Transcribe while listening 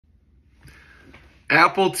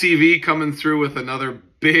Apple TV coming through with another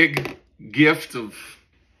big gift of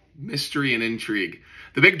mystery and intrigue.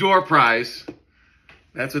 The big door prize.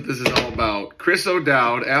 That's what this is all about. Chris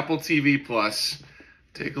O'Dowd, Apple TV Plus.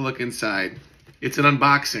 Take a look inside. It's an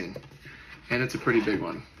unboxing, and it's a pretty big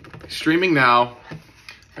one. Streaming now.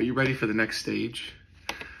 Are you ready for the next stage?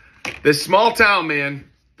 This small town, man,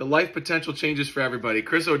 the life potential changes for everybody.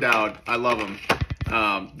 Chris O'Dowd, I love him.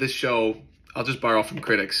 This show, I'll just borrow from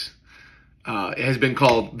critics. It has been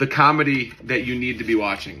called the comedy that you need to be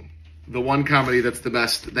watching. The one comedy that's the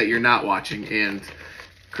best that you're not watching. And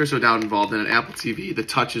Chris O'Dowd involved in an Apple TV. The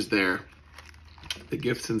touch is there. The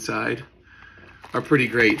gifts inside are pretty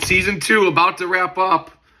great. Season 2 about to wrap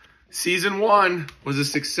up. Season 1 was a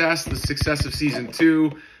success. The success of Season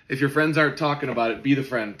 2. If your friends aren't talking about it, be the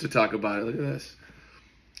friend to talk about it. Look at this.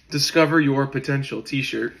 Discover your potential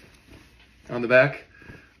t-shirt. On the back,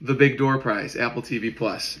 the big door prize, Apple TV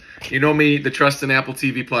Plus. You know me, the trust in Apple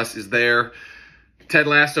TV Plus is there. Ted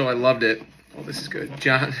Lasso, I loved it. Oh, this is good.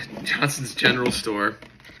 Johnson's General Store.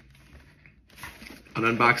 An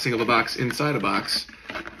unboxing of a box inside a box.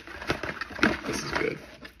 This is good.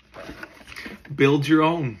 Build your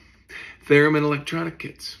own. Theremin electronic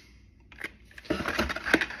kits.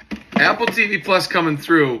 Apple TV Plus coming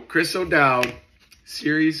through. Chris O'Dowd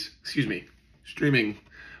streaming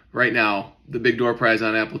right now. The big door prize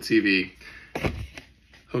on Apple TV.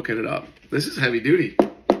 Hooking it up. This is heavy duty.